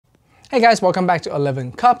Hey guys, welcome back to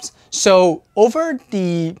XICups. So over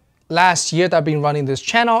the last year that I've been running this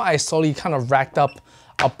channel, I slowly kind of racked up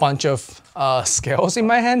a bunch of scales in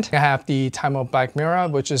my hand. I have the Timemore Black Mirror,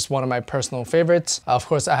 which is one of my personal favorites. Of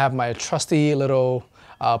course, I have my trusty little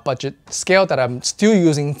budget scale that I'm still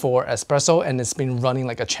using for espresso, and it's been running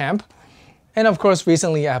like a champ. And of course,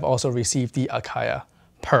 recently I have also received the Acaia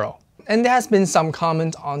Pearl. And there has been some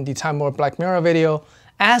comment on the Timemore Black Mirror video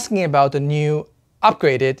asking about the new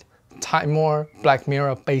upgraded Timemore Black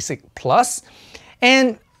Mirror Basic Plus.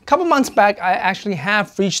 And a couple months back, I actually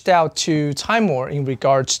have reached out to Timemore in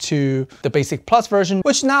regards to the Basic Plus version,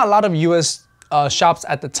 which not a lot of US shops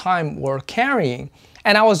at the time were carrying.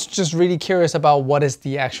 And I was just really curious about what is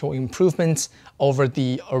the actual improvements over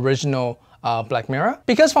the original Black Mirror.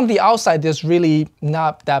 Because from the outside, there's really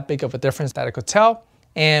not that big of a difference that I could tell.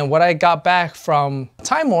 And what I got back from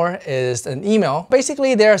Timemore is an email.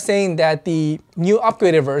 Basically, they're saying that the new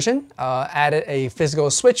upgraded version added a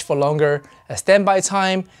physical switch for longer standby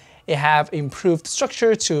time. It have improved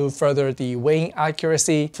structure to further the weighing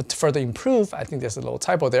accuracy. To further improve, I think there's a little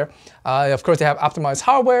typo there. Of course, they have optimized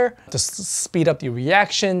hardware to speed up the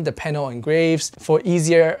reaction, the panel engraves for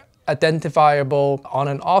easier identifiable on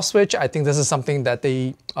and off switch. I think this is something that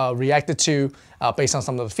they reacted to based on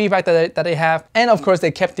some of the feedback that they have. And of course,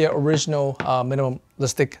 they kept their original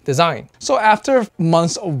minimalistic design. So after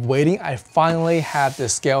months of waiting, I finally have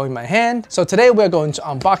this scale in my hand. So today we're going to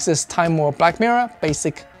unbox this Timemore Black Mirror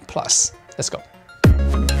Basic Plus. Let's go.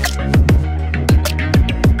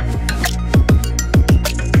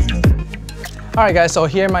 Alright guys, so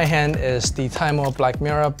here in my hand is the Timemore Black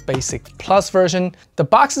Mirror Basic Plus version. The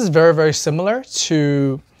box is very, very similar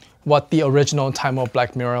to what the original Timemore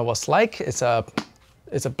Black Mirror was like. It's a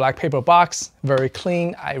black paper box, very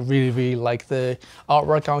clean. I really like the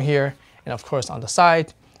artwork on here. And of course on the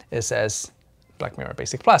side, it says Black Mirror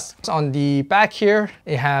Basic Plus. So on the back here,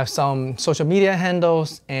 it has some social media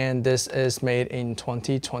handles, and this is made in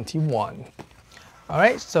 2021.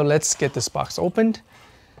 Alright, so let's get this box opened.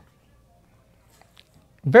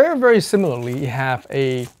 Very, very similarly, you have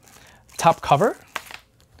a top cover,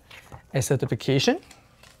 a certification,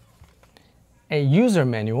 a user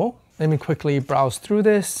manual. Let me quickly browse through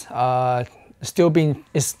this. It's still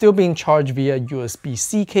being charged via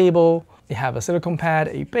USB-C cable. You have a silicone pad,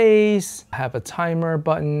 a base, have a timer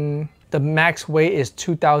button. The max weight is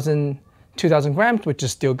 2,000 grams, which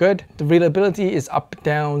is still good. The readability is up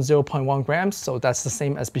down 0.1 grams, so that's the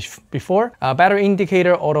same as before. Battery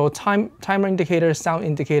indicator, auto timer indicator, sound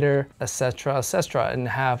indicator, etc., and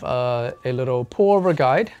have a little pour-over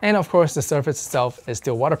guide. And of course, the surface itself is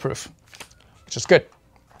still waterproof, which is good.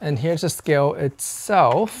 And here's the scale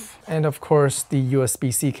itself, and of course, the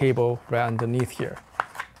USB-C cable right underneath here.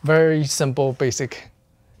 Very simple, basic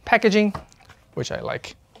packaging, which I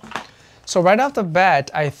like. So right off the bat,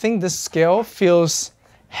 I think this scale feels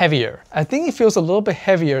heavier. I think it feels a little bit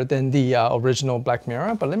heavier than the original Black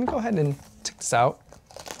Mirror, but let me go ahead and take this out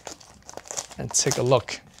and take a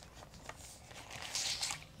look.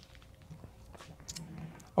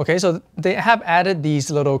 Okay, so they have added these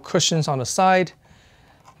little cushions on the side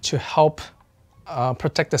to help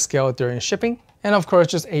protect the scale during shipping. And of course,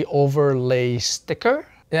 just a overlay sticker.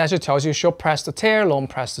 It actually tells you short press to tear, long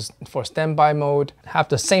press for standby mode. Have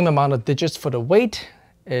the same amount of digits for the weight.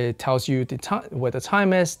 It tells you where the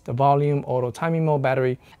time is, the volume, auto timing mode,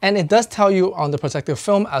 battery. And it does tell you on the protective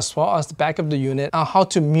film as well as the back of the unit how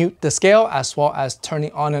to mute the scale as well as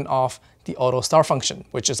turning on and off the auto start function,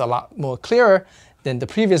 which is a lot more clearer than the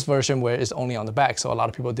previous version where it's only on the back. So a lot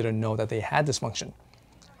of people didn't know that they had this function.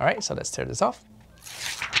 All right, so let's tear this off.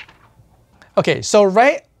 Okay, so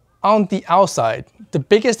right on the outside, the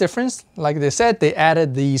biggest difference, like they said, they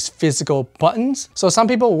added these physical buttons. So some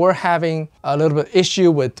people were having a little bit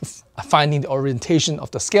issue with finding the orientation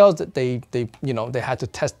of the scales that they had to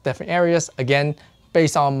test different areas. Again,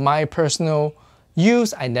 based on my personal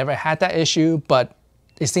use, I never had that issue, but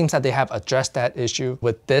it seems that they have addressed that issue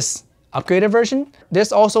with this upgraded version.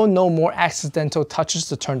 There's also no more accidental touches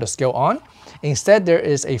to turn the scale on. Instead, there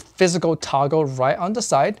is a physical toggle right on the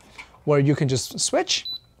side where you can just switch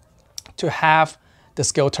to have the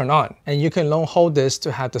scale turn on. And you can long hold this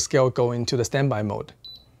to have the scale go into the standby mode.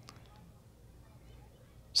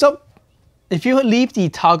 So if you leave the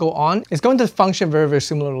toggle on, it's going to function very, very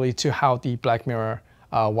similarly to how the Black Mirror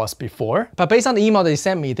was before. But based on the email they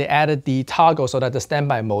sent me, they added the toggle so that the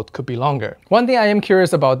standby mode could be longer. One thing I am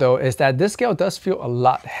curious about though is that this scale does feel a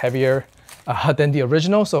lot heavier than the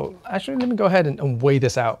original. So actually, let me go ahead and weigh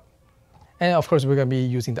this out. And of course, we're gonna be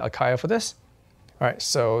using the Acaia for this. All right,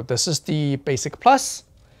 so this is the Basic Plus.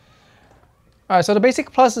 All right, so the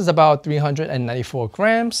Basic Plus is about 394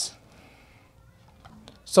 grams.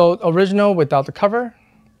 So original without the cover,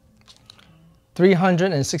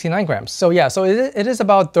 369 grams. So yeah, so it is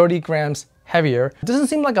about 30 grams heavier. It doesn't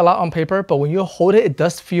seem like a lot on paper, but when you hold it, it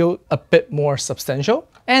does feel a bit more substantial.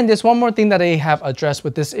 And there's one more thing that they have addressed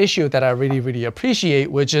with this issue that I really appreciate,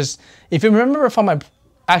 which is, if you remember from my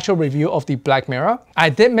actual review of the Black Mirror, I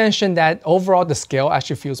did mention that overall the scale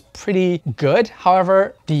actually feels pretty good.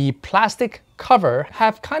 However, the plastic cover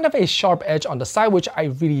have kind of a sharp edge on the side, which I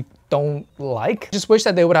really don't like. Just wish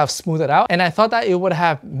that they would have smoothed it out, and I thought that it would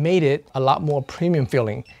have made it a lot more premium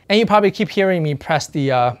feeling. And you probably keep hearing me press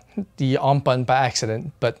the on button by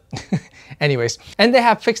accident, but anyways. And they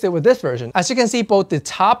have fixed it with this version. As you can see, both the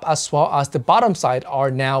top as well as the bottom side are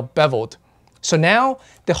now beveled. So now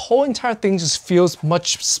the whole entire thing just feels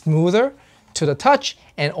much smoother to the touch,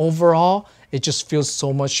 and overall it just feels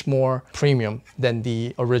so much more premium than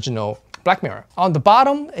the original Black Mirror. On the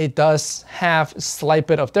bottom, it does have a slight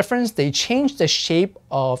bit of difference. They changed the shape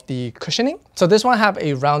of the cushioning. So this one have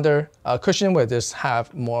a rounder cushion, where this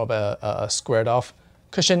have more of a squared off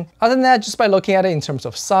cushion. Other than that, just by looking at it in terms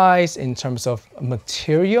of size, in terms of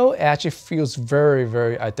material, it actually feels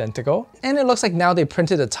very identical. And it looks like now they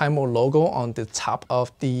printed the Timemore logo on the top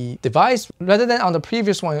of the device. Rather than on the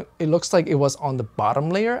previous one, it looks like it was on the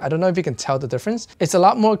bottom layer. I don't know if you can tell the difference. It's a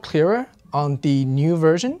lot more clearer on the new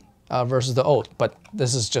version versus the old, but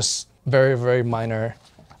this is just very minor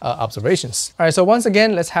observations. All right, so once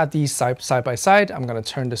again, let's have these side by side. I'm gonna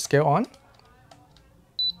turn the scale on.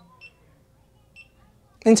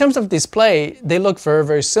 In terms of display, they look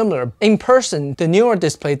very similar. In person, the newer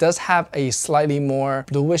display does have a slightly more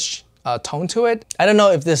bluish tone to it. I don't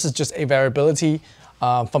know if this is just a variability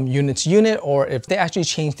from unit to unit, or if they actually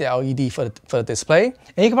changed the LED for the display.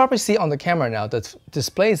 And you can probably see on the camera now that the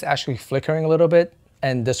display is actually flickering a little bit,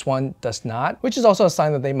 and this one does not, which is also a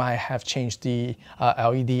sign that they might have changed the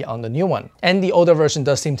LED on the new one. And the older version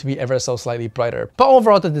does seem to be ever so slightly brighter. But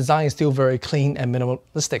overall, the design is still very clean and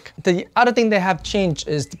minimalistic. The other thing they have changed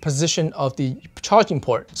is the position of the charging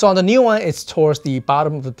port. So on the new one, it's towards the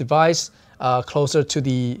bottom of the device, closer to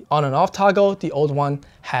the on and off toggle. The old one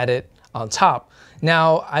had it on top.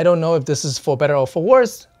 Now, I don't know if this is for better or for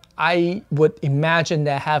worse. I would imagine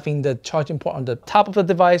that having the charging port on the top of the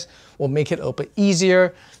device will make it a little bit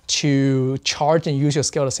easier to charge and use your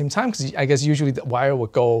scale at the same time, because I guess usually the wire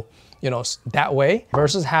would go, you know, that way,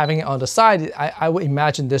 versus having it on the side. I would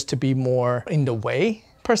imagine this to be more in the way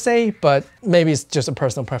per se, but maybe it's just a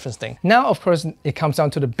personal preference thing. Now, of course, it comes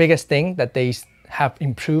down to the biggest thing that they have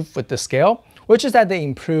improved with the scale, which is that they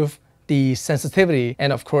improve the sensitivity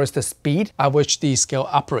and of course the speed at which the scale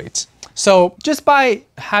operates. So just by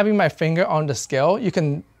having my finger on the scale, you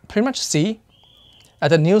can pretty much see that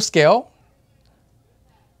the new scale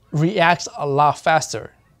reacts a lot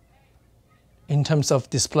faster in terms of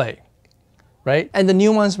display, right? And the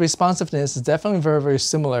new one's responsiveness is definitely very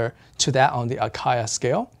similar to that on the XICups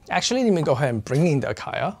scale. Actually, let me go ahead and bring in the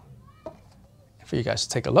XICups for you guys to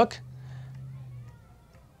take a look.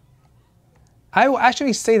 I will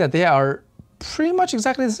actually say that they are pretty much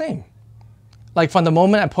exactly the same. Like from the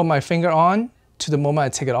moment I put my finger on to the moment I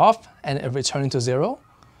take it off and it returns to 0,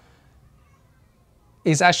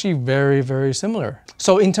 it's actually very similar.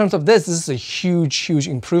 So in terms of this is a huge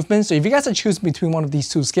improvement. So if you guys are choosing between one of these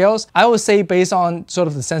two scales, I would say based on sort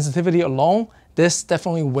of the sensitivity alone, this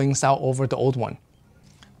definitely wins out over the old one.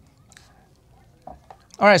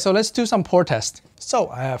 All right, so let's do some pour test. So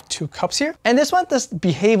I have 2 cups here, and this one does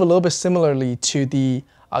behave a little bit similarly to the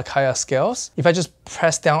XICups scales. If I just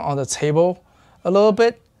press down on the table a little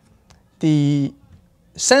bit, the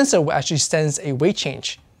sensor will actually sense a weight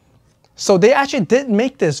change. So they actually did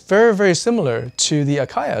make this very similar to the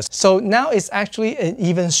XICups. So now it's actually an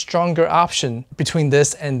even stronger option between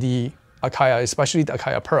this and the XICups, especially the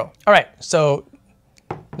XICups Pearl. All right, so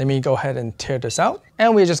let me go ahead and tear this out,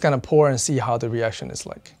 and we're just gonna pour and see how the reaction is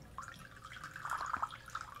like.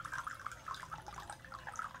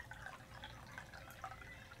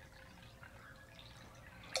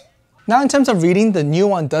 Now in terms of reading, the new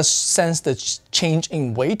one does sense the change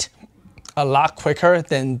in weight a lot quicker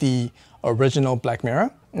than the original Black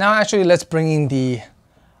Mirror. Now actually let's bring in the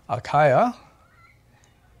XICups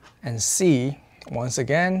and see once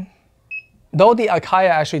again. Though the XICups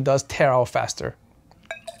actually does tear out faster.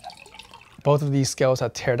 Both of these scales are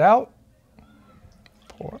teared out.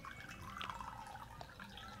 Pour.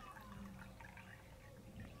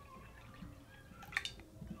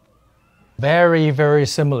 Very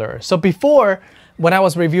similar. So before, when I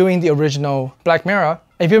was reviewing the original Black Mirror,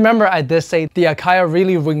 if you remember, I did say the XICups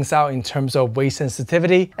really wins out in terms of weight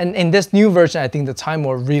sensitivity. And in this new version, I think the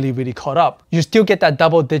Timemore really caught up. You still get that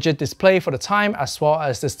double-digit display for the time, as well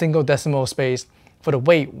as the single decimal space for the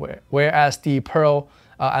weight, whereas the Pearl,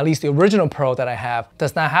 at least the original Pearl that I have,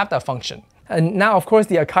 does not have that function. And now, of course,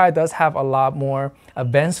 the Akai does have a lot more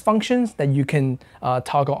advanced functions that you can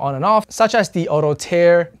toggle on and off, such as the auto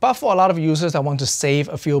tear. But for a lot of users that want to save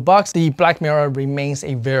a few bucks, the Black Mirror remains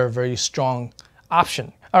a very, very strong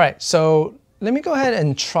option. All right, so let me go ahead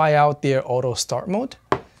and try out their auto start mode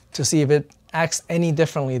to see if it acts any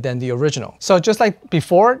differently than the original. So just like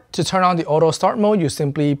before, to turn on the auto start mode, you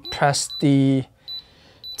simply press the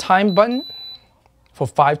time button for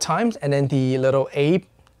 5 times, and then the little A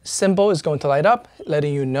symbol is going to light up,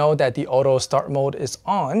 letting you know that the auto start mode is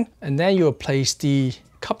on. And then you'll place the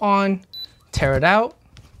cup on, tear it out,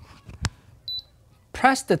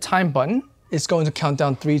 press the time button. It's going to count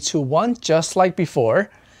down 3, 2, 1, just like before.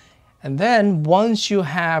 And then once you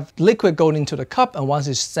have liquid going into the cup and once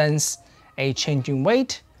it sends a changing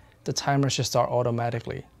weight, the timer should start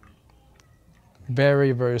automatically.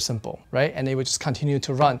 Very, very simple, right? And it will just continue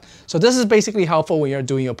to run. So this is basically helpful when you're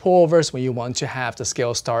doing your pullovers, when you want to have the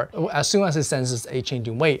scale start as soon as it senses a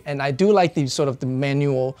changing weight. And I do like the sort of the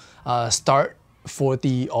manual start for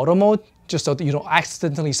the auto mode, just so that you don't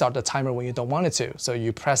accidentally start the timer when you don't want it to. So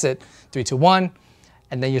you press it 3, 2, 1,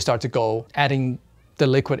 and then you start to go adding the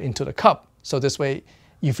liquid into the cup. So this way,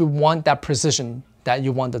 if you want that precision, that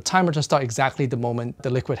you want the timer to start exactly the moment the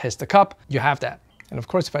liquid hits the cup, you have that. And of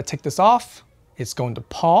course, if I take this off, it's going to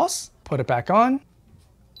pause, put it back on.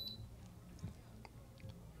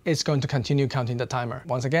 It's going to continue counting the timer.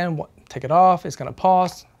 Once again, take it off, it's gonna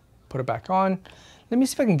pause, put it back on. Let me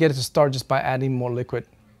see if I can get it to start just by adding more liquid.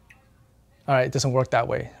 All right, it doesn't work that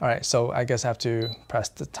way. All right, so I guess I have to press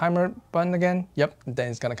the timer button again. Yep, then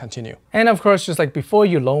it's gonna continue. And of course, just like before,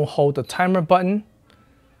 you long hold the timer button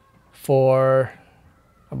for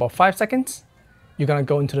about 5 seconds. You're gonna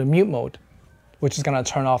go into the mute mode, which is gonna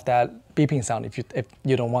turn off that beeping sound if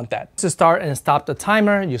you don't want that. To start and stop the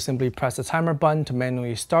timer, you simply press the timer button to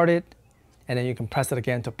manually start it, and then you can press it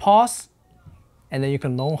again to pause, and then you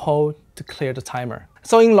can long hold to clear the timer.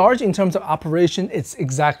 So in large, in terms of operation, it's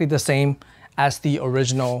exactly the same as the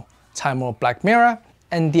original Timemore Black Mirror.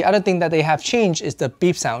 And the other thing that they have changed is the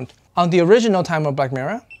beep sound. On the original Timemore Black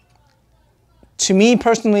Mirror, to me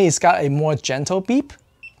personally, it's got a more gentle beep.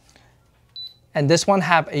 And this one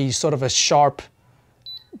have a sort of a sharp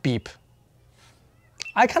beep.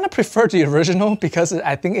 I kind of prefer the original because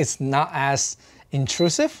I think it's not as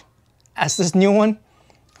intrusive as this new one.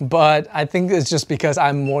 But I think it's just because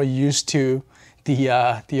I'm more used to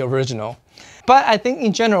the original. But I think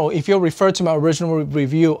in general, if you refer to my original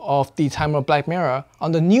review of the Timemore Black Mirror,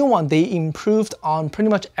 on the new one, they improved on pretty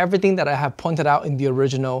much everything that I have pointed out in the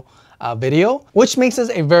original video, which makes us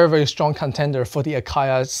a very, very strong contender for the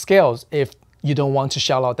Akai scales if you don't want to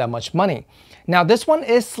shell out that much money. Now this one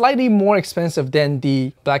is slightly more expensive than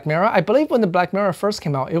the Black Mirror. I believe when the Black Mirror first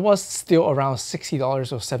came out, it was still around $60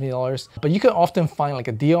 or $70, but you can often find like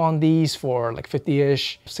a deal on these for like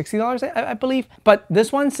 50-ish, $60 I believe. But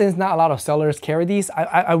this one, since not a lot of sellers carry these,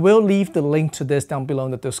 I will leave the link to this down below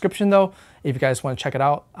in the description though. If you guys want to check it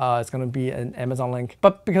out, it's gonna be an Amazon link.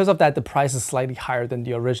 But because of that, the price is slightly higher than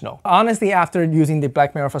the original. Honestly, after using the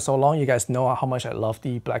Black Mirror for so long, you guys know how much I love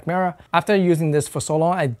the Black Mirror. After using this for so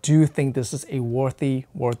long, I do think this is a worthy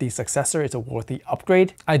successor. It's a worthy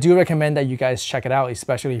upgrade. I do recommend that you guys check it out,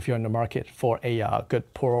 especially if you're in the market for a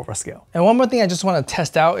good pour-over scale. And one more thing I just want to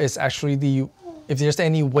test out is actually if there's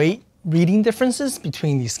any weight reading differences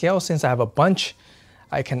between these scales. Since I have a bunch,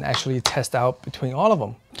 I can actually test out between all of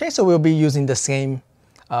them. Okay, so we'll be using the same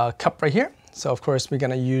cup right here. So of course, we're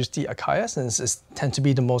gonna use the Akai since it tends to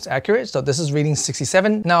be the most accurate. So this is reading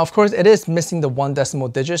 67. Now, of course, it is missing the 1 decimal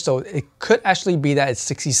digit. So it could actually be that it's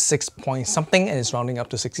 66 point something and it's rounding up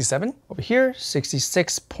to 67. Over here,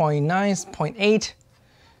 66.9, 0.8,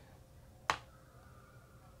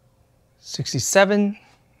 67,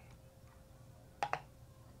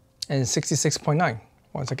 and 66.9.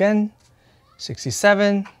 Once again,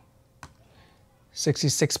 67,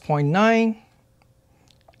 66.9,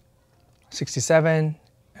 67,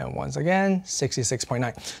 and once again,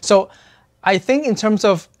 66.9. So I think in terms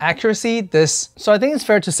of accuracy, so I think it's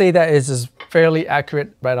fair to say that it is fairly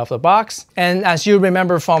accurate right off the box. And as you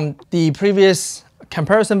remember from the previous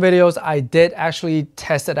comparison videos, I did actually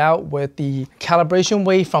test it out with the calibration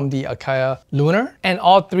weight from the Akai Lunar, and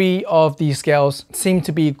all 3 of these scales seem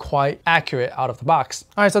to be quite accurate out of the box.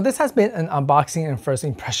 All right, so this has been an unboxing and first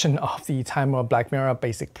impression of the Timemore Black Mirror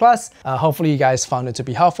Basic Plus. Hopefully you guys found it to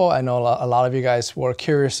be helpful. I know a lot of you guys were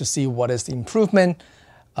curious to see what is the improvement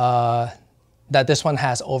that this one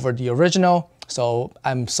has over the original. So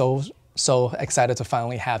I'm so So excited to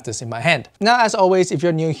finally have this in my hand. Now, as always, if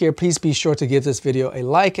you're new here, please be sure to give this video a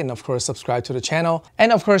like and of course subscribe to the channel.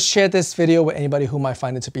 And of course, share this video with anybody who might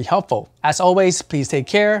find it to be helpful. As always, please take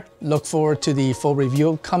care. Look forward to the full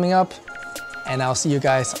review coming up. And I'll see you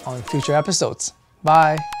guys on future episodes.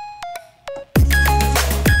 Bye.